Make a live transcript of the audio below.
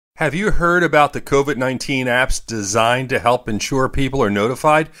Have you heard about the COVID-19 apps designed to help ensure people are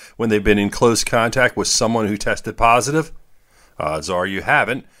notified when they've been in close contact with someone who tested positive? Odds are you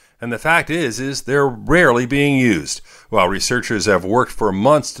haven't, and the fact is they're rarely being used. While researchers have worked for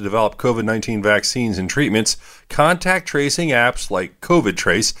months to develop COVID-19 vaccines and treatments, contact tracing apps like COVID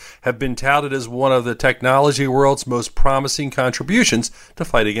Trace have been touted as one of the technology world's most promising contributions to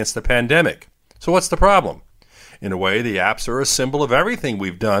fight against the pandemic. So what's the problem? In a way, the apps are a symbol of everything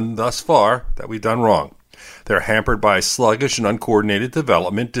we've done thus far that we've done wrong. They're hampered by sluggish and uncoordinated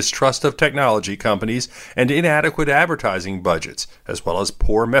development, distrust of technology companies, and inadequate advertising budgets, as well as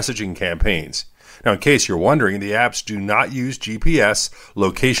poor messaging campaigns. Now, in case you're wondering, the apps do not use GPS,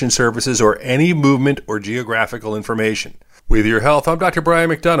 location services, or any movement or geographical information. With your health, I'm Dr. Brian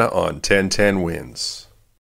McDonough on 1010 Wins.